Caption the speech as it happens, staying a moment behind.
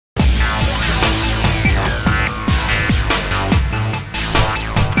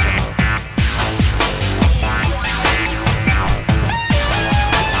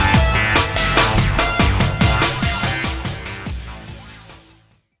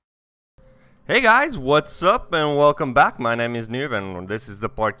Hey guys, what's up and welcome back. My name is Noob and this is the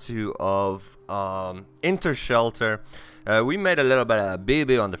part 2 of Intershelter. We made a little bit of a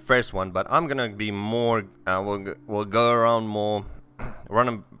BB on the first one, but I'm gonna be more, we'll go around more,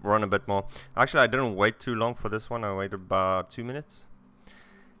 run a bit more. Actually, I didn't wait too long for this one. I waited about 2 minutes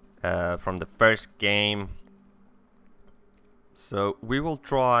from the first game. So we will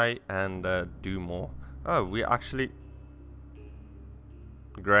try and do more. Oh, we actually...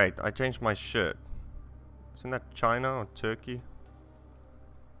 Great, I changed my shirt. Isn't that China or Turkey?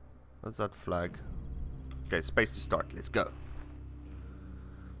 What's that flag? Okay, space to start, let's go.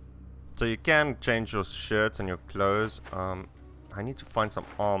 So you can change your shirts and your clothes. I need to find some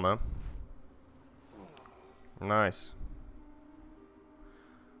armor. Nice.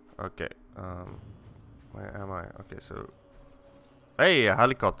 Okay, where am I? Okay, so... Hey, a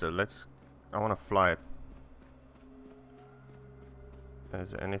helicopter, I wanna fly it.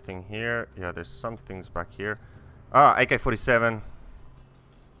 Is there anything here? Yeah, there's some things back here. Ah, AK-47.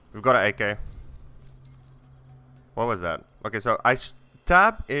 We've got an AK. What was that? Okay, so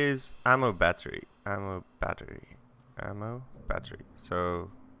tab is ammo battery. Ammo battery. Ammo battery.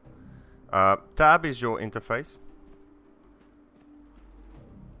 So, tab is your interface.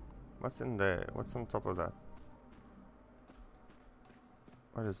 What's in there? What's on top of that?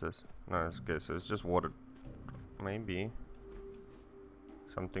 What is this? No, it's okay. So it's just water. Maybe.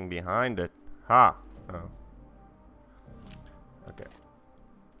 Something behind it. Ha! No. Okay.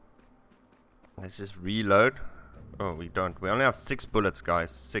 Let's just reload. Oh, we don't. We only have 6 bullets,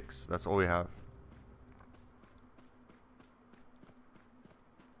 guys. 6. That's all we have.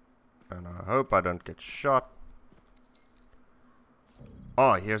 And I hope I don't get shot.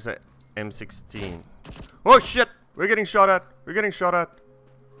 Oh, here's a M16. Oh, shit! We're getting shot at. We're getting shot at.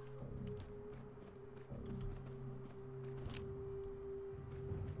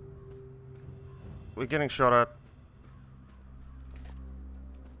 We're getting shot at.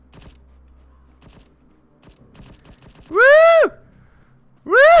 Woo!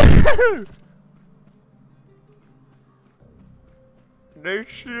 Woo! They're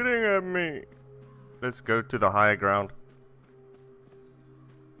shooting at me. Let's go to the higher ground.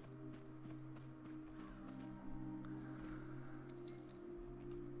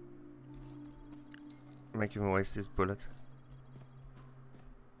 Make him waste his bullets.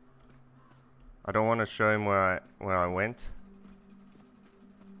 I don't want to show him where I went.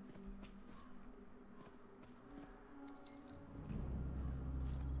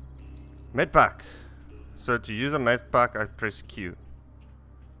 Medpack. So to use a medpack, I press Q.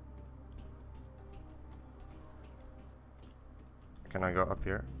 Can I go up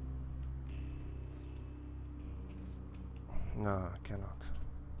here? No, I cannot.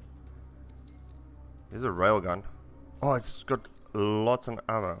 There's a railgun. Oh, it's got lots of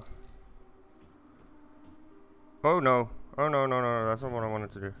ammo. Oh no. Oh no, no, no, that's not what I wanted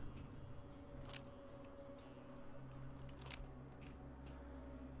to do.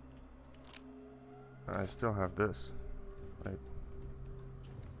 I still have this. Wait.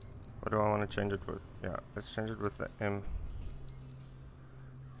 What do I want to change it with? Yeah, let's change it with the M.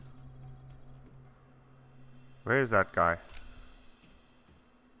 Where is that guy?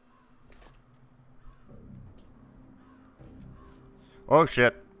 Oh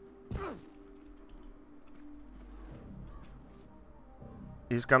shit.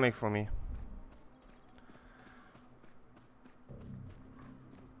 He's coming for me.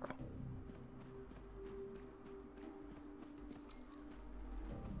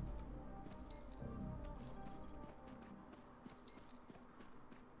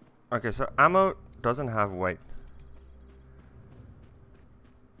 Okay, so ammo doesn't have weight.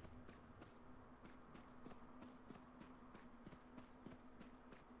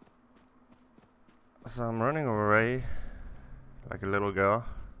 So I'm running away like a little girl.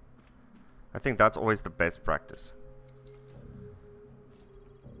 I think that's always the best practice.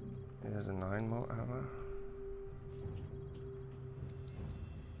 Here's a 9mm ammo.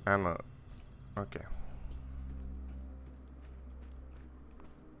 Ammo. Okay.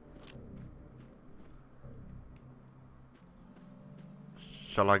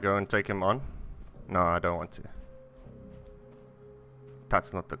 Shall I go and take him on? No, I don't want to.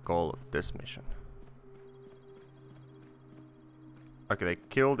 That's not the goal of this mission. Okay, they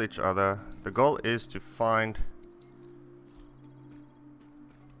killed each other. The goal is to find...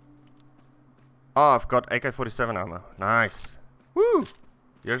 Oh, I've got AK-47 ammo. Nice. Woo!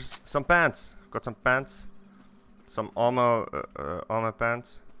 Here's some pants. Got some pants. Some armor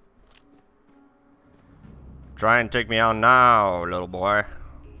pants. Try and take me out now, little boy.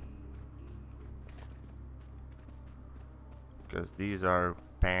 Because these are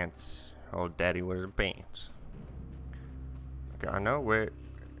pants. Old daddy wears pants. Okay, I know where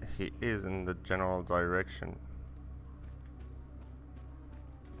he is in the general direction.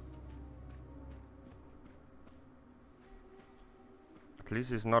 At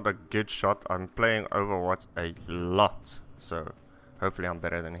least he's not a good shot. I'm playing Overwatch a lot, so hopefully I'm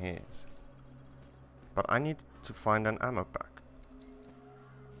better than he is. But I need to find an ammo pack.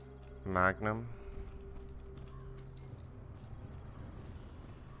 Magnum.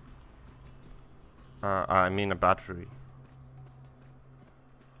 I mean a battery.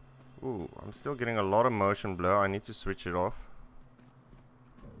 Ooh, I'm still getting a lot of motion blur. I need to switch it off.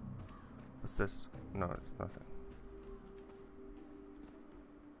 What's this? No, it's nothing.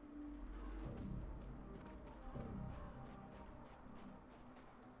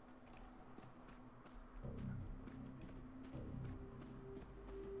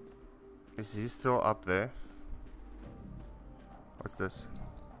 Is he still up there? What's this?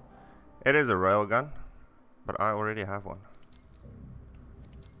 It is a railgun, but I already have one.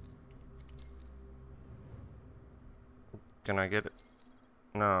 Can I get it?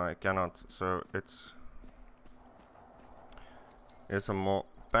 No, I cannot. So it's... Here's some more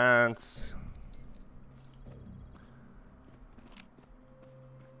pants.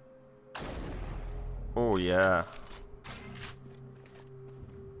 Oh yeah.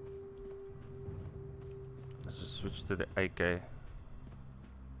 Let's just switch to the AK.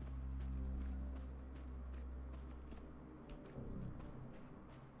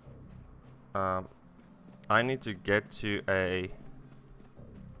 I need to get to a...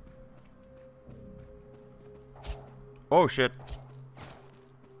 Oh shit.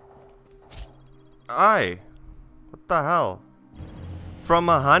 Aye. What the hell? From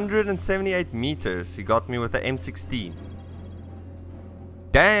 178 meters, he got me with the M16.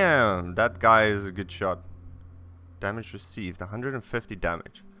 Damn, that guy is a good shot. Damage received, 150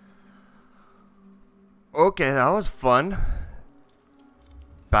 damage. Okay, that was fun.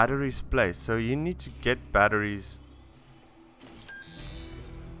 Batteries placed, so you need to get batteries.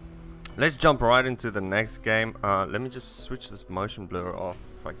 Let's jump right into the next game. Let me just switch this motion blur off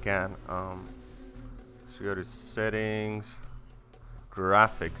if I can. So go to settings,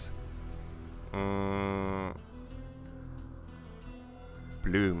 graphics,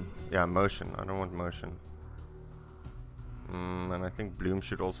 bloom. Yeah, motion. I don't want motion. And I think bloom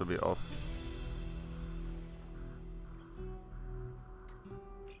should also be off.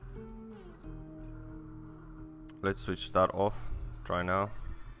 Let's switch that off. Try now.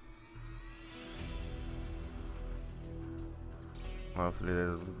 Hopefully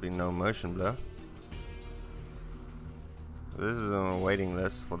there will be no motion blur. This is on a waiting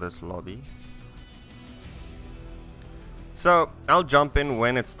list for this lobby. So I'll jump in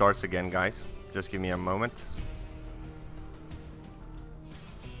when it starts again, guys. Just give me a moment.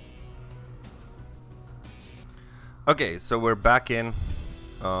 Okay, so we're back in.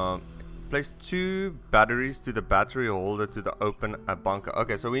 Place 2 batteries to the battery holder to the open a bunker.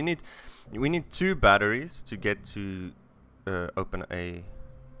 Okay, so we need 2 batteries to get to open a...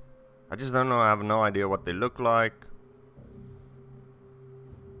 I just don't know. I have no idea what they look like.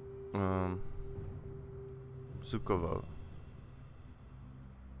 Sukovo.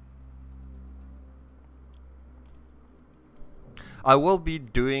 I will be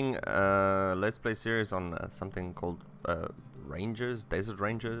doing a Let's Play series on something called Rangers, Desert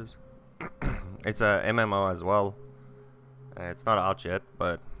Rangers. It's a MMO as well. It's not out yet,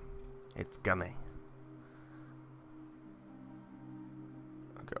 but it's coming.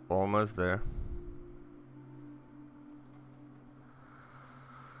 Okay, almost there.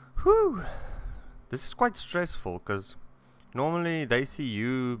 Whew. This is quite stressful because normally they see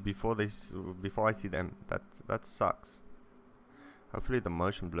you before I see them. That sucks. Hopefully the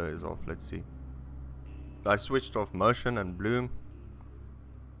motion blur is off. Let's see. I switched off motion and bloom.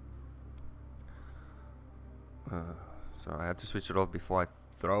 So I had to switch it off before I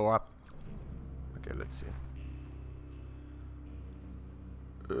throw up. Okay, let's see.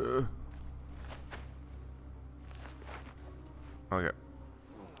 Okay.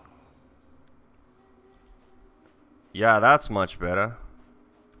 Yeah, that's much better.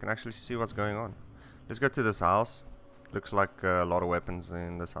 You can actually see what's going on. Let's go to this house. Looks like a lot of weapons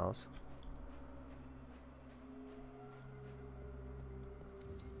in this house.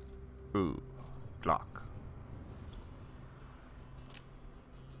 Ooh, Glock.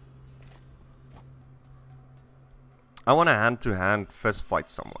 I want to hand-to-hand fist fight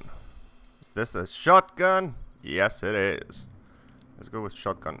someone. Is this a shotgun? Yes, it is. Let's go with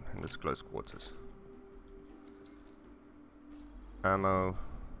shotgun in this close quarters. Ammo.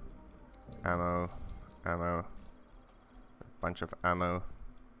 Ammo. Ammo. A bunch of ammo.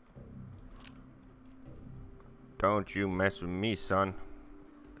 Don't you mess with me, son.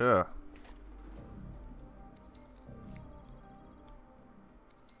 Ugh.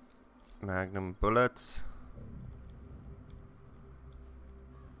 Magnum bullets.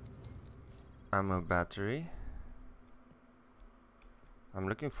 Ammo battery. I'm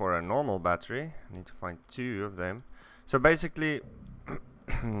looking for a normal battery. I need to find 2 of them. So basically,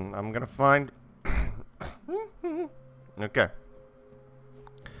 I'm gonna find... okay.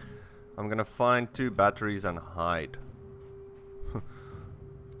 I'm gonna find 2 batteries and hide.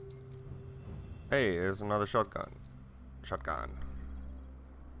 Hey, there's another shotgun. Shotgun.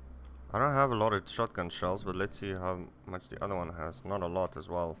 I don't have a lot of shotgun shells, but let's see how much the other one has. Not a lot as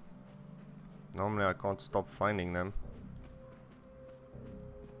well. Normally I can't stop finding them.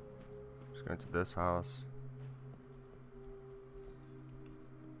 Just going to this house.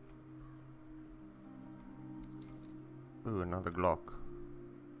 Ooh, another Glock.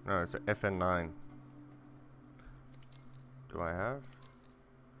 No, it's a FN9. Do I have?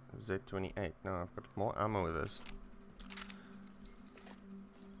 Z28. No, I've got more ammo with this.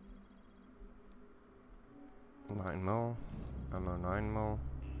 Nine mil. Ammo 9mm.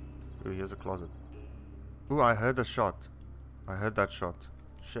 Ooh, here's a closet. Ooh, I heard a shot. I heard that shot.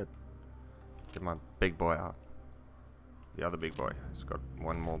 Shit. Get my big boy out. The other big boy. He's got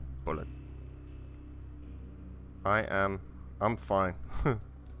 1 more bullet. I'm fine.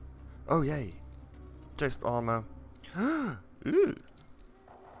 Oh, yay. Chest armor. Ooh.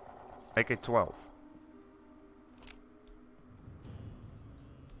 AK-12.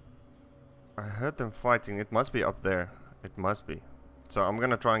 I heard them fighting. It must be up there. It must be. So I'm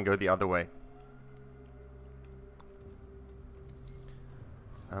gonna try and go the other way.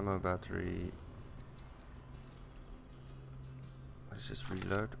 Ammo battery. Let's just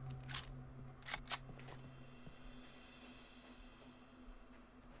reload.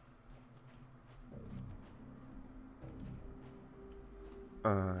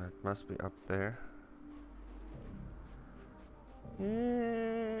 It must be up there.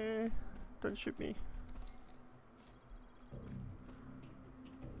 Don't shoot me.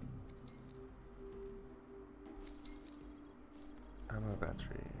 Ammo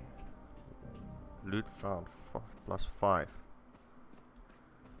battery. Loot found +5.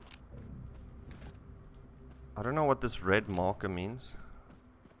 I don't know what this red marker means.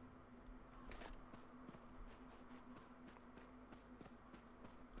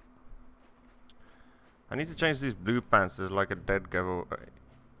 I need to change these blue pants. There's like a dead giveaway.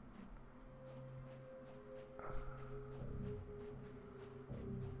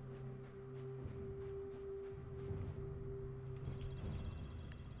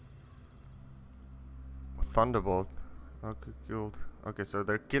 Thunderbolt. Okay, killed. Okay, so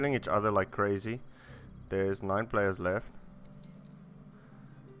they're killing each other like crazy. There's 9 players left.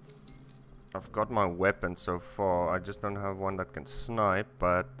 I've got my weapon so far. I just don't have one that can snipe,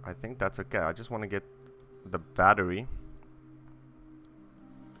 but I think that's okay. I just want to get the battery.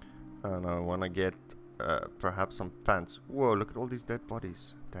 And I want to get perhaps some pants. Whoa, look at all these dead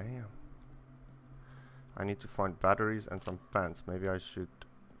bodies. Damn. I need to find batteries and some pants. Maybe I should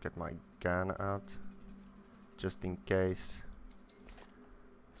get my gun out. Just in case.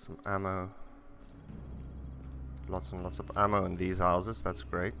 Some ammo. Lots and lots of ammo in these houses. That's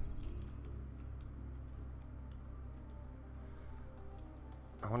great.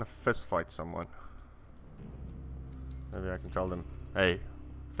 I want to fist fight someone. Maybe I can tell them, hey,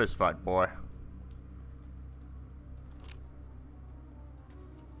 fist fight, boy.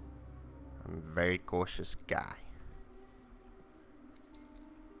 I'm a very cautious guy.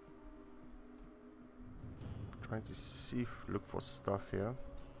 Trying to see, look for stuff here.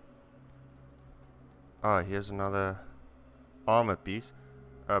 Ah, here's another armor piece.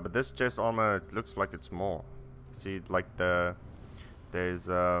 But this chest armor, it looks like it's more. See, like there's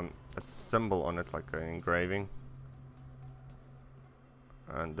a symbol on it, like an engraving.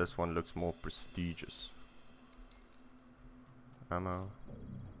 And this one looks more prestigious. Ammo.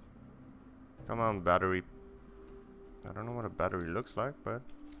 Come on, battery. I don't know what a battery looks like, but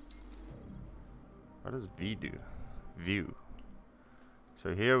what does V do? View.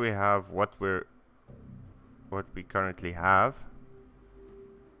 So here we have what we currently have.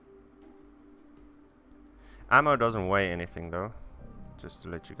 Ammo doesn't weigh anything though, just to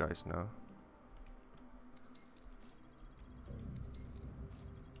let you guys know.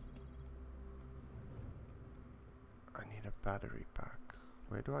 I need a battery pack.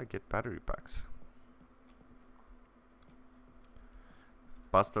 Where do I get battery packs?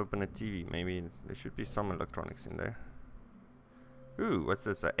 Bust open a TV. Maybe there should be some electronics in there. Ooh, what's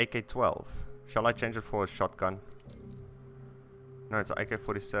this? A AK-12. Shall I change it for a shotgun? No, it's an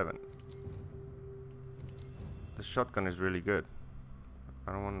AK-47. The shotgun is really good.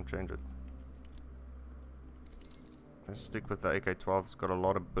 I don't want to change it. Let's stick with the AK-12. It's got a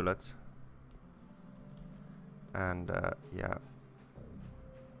lot of bullets. And yeah.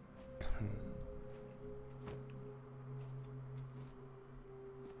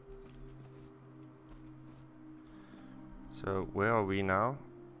 So where are we now?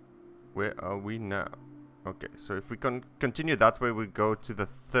 Where are we now? Okay, so if we can continue that way, we go to the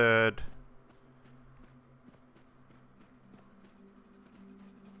third.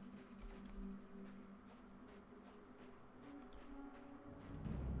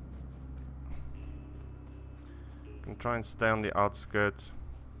 Can try and stay on the outskirts.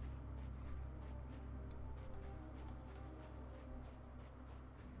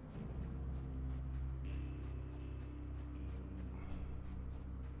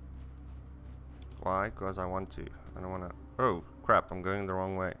 Why? Because I want to. I don't want to. Oh, crap. I'm going the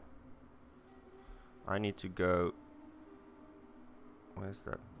wrong way. I need to go. Where's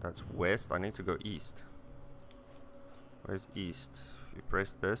that? That's west. I need to go east. Where's east? If you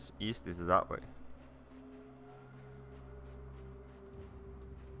press this, east is that way.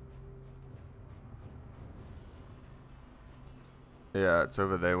 Yeah, it's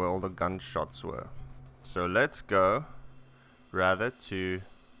over there where all the gunshots were. So let's go rather to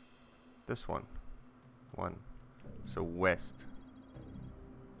this one. So west.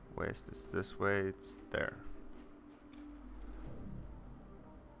 West is this way, it's there.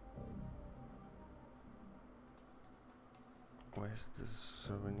 West is,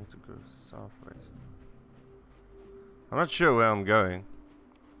 so we need to go southwest. I'm not sure where I'm going.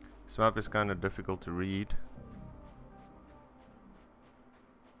 This map is kind of difficult to read.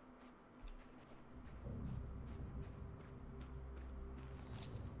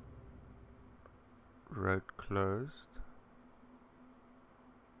 Road closed.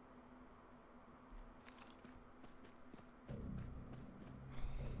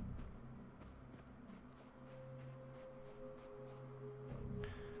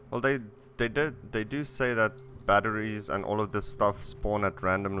 Well, they do say that batteries and all of this stuff spawn at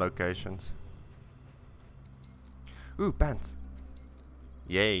random locations. Ooh, pants.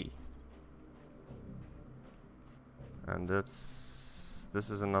 Yay. And this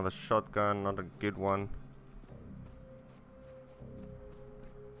is another shotgun, not a good one.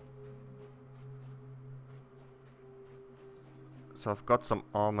 So I've got some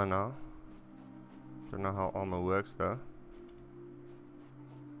armor now. Don't know how armor works though.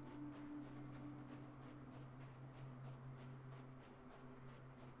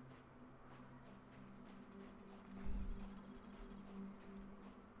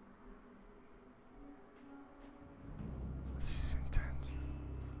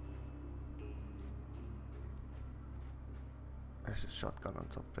 There's a shotgun on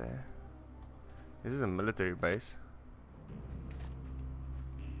top there. This is a military base.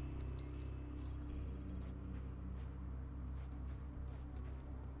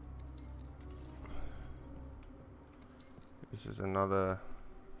 This is another.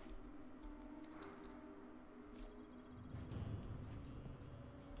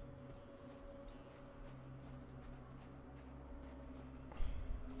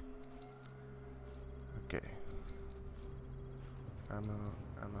 Okay. Ammo.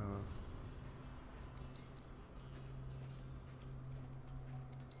 No.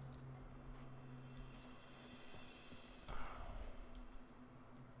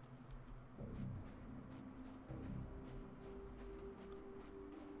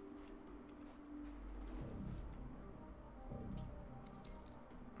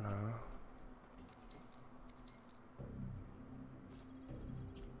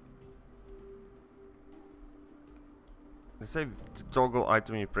 They say to toggle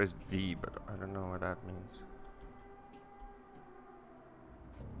item you press V, but I don't know what that means.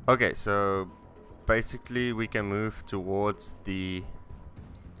 Okay, so basically we can move towards the...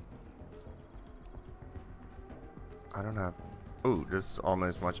 I don't have... Oh, this armor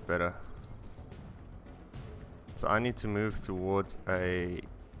is much better. So I need to move towards a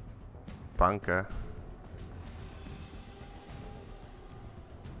bunker.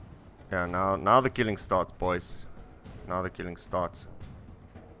 Yeah, now the killing starts, boys. Now the killing starts.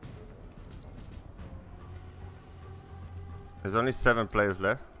 There's only 7 players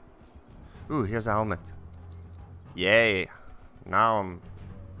left. Ooh, here's a helmet. Yay! Now I'm...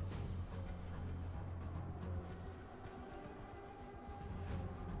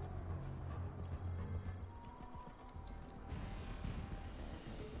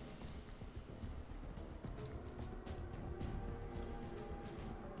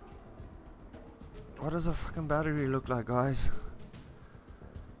 What does a fucking battery look like, guys?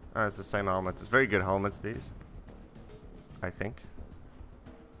 Oh, it's the same helmet. It's very good helmets, these. I think.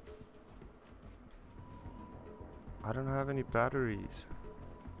 I don't have any batteries.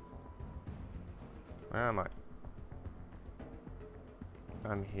 Where am I?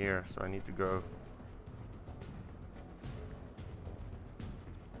 I'm here, so I need to go.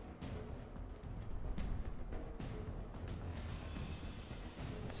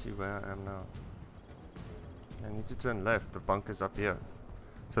 Let's see where I am now. I need to turn left. The bunker's up here.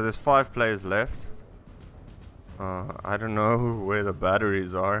 So there's 5 players left. I don't know where the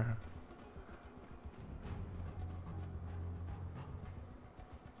batteries are.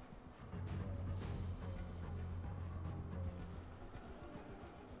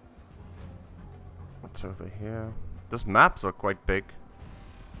 What's over here? These maps are quite big.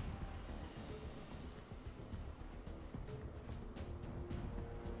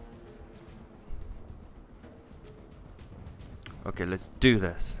 Okay, let's do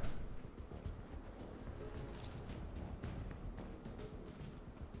this.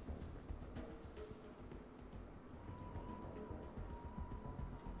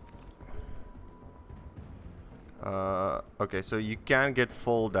 Okay, so you can get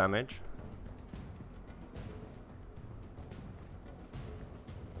full damage.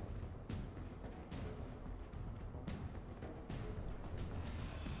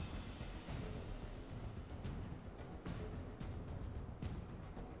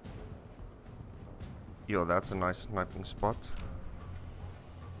 Yo, that's a nice sniping spot.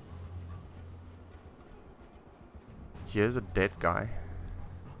 Here's a dead guy.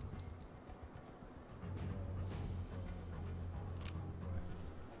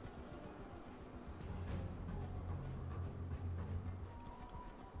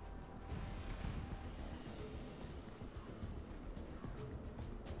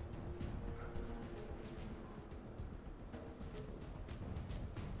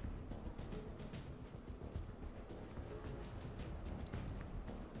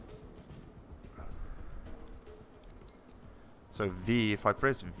 So V, if I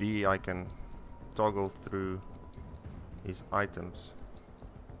press V, I can toggle through these items.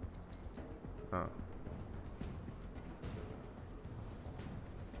 Oh.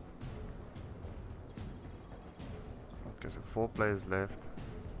 Okay, so 4 players left.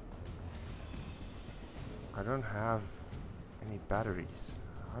 I don't have any batteries.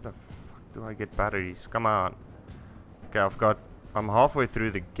 How the fuck do I get batteries? Come on. Okay, I'm halfway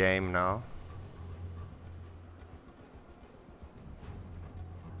through the game now.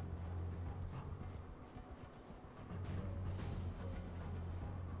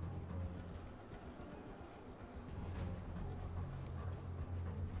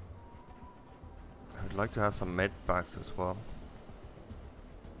 I'd like to have some med packs as well.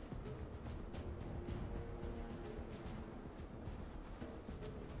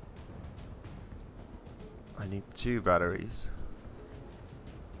 I need 2 batteries.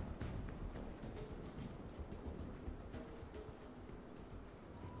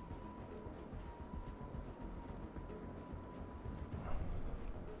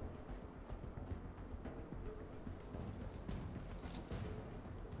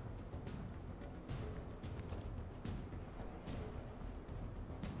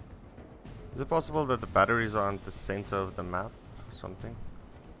 Is it possible that the batteries are on the center of the map or something?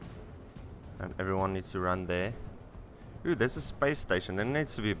 And everyone needs to run there? Ooh, there's a space station. There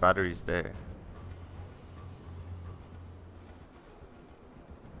needs to be batteries there.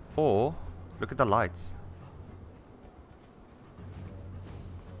 Or, look at the lights.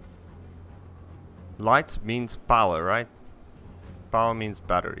 Lights means power, right? Power means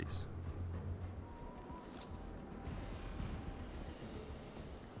batteries.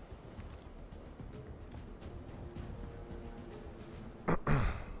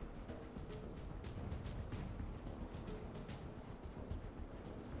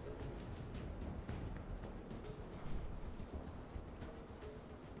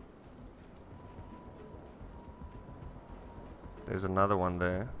 There's another one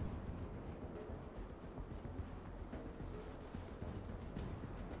there.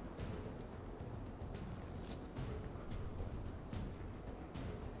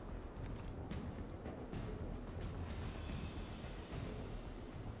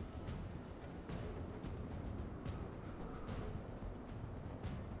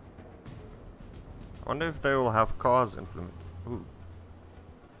 I wonder if they will have cars implemented. Ooh.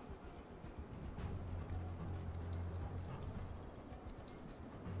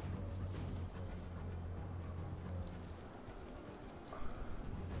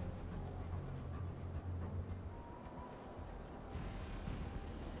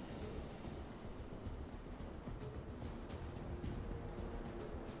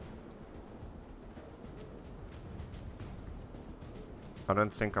 I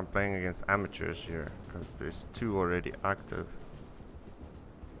don't think I'm playing against amateurs here, because there's 2 already active.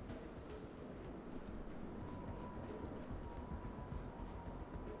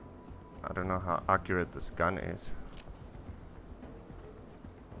 I don't know how accurate this gun is.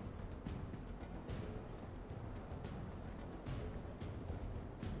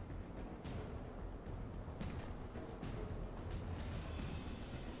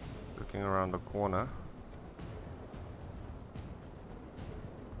 Looking around the corner.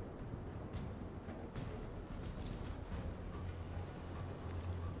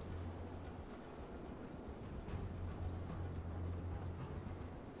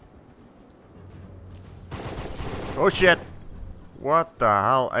 Oh shit! What the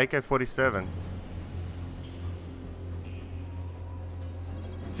hell? AK-47.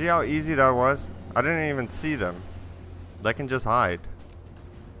 See how easy that was? I didn't even see them. They can just hide.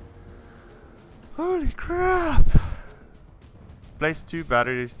 Holy crap! Place 2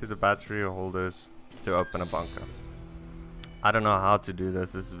 batteries to the battery holders to open a bunker. I don't know how to do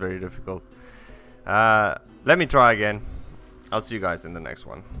this. This is very difficult. Let me try again. I'll see you guys in the next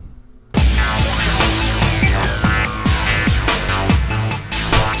one.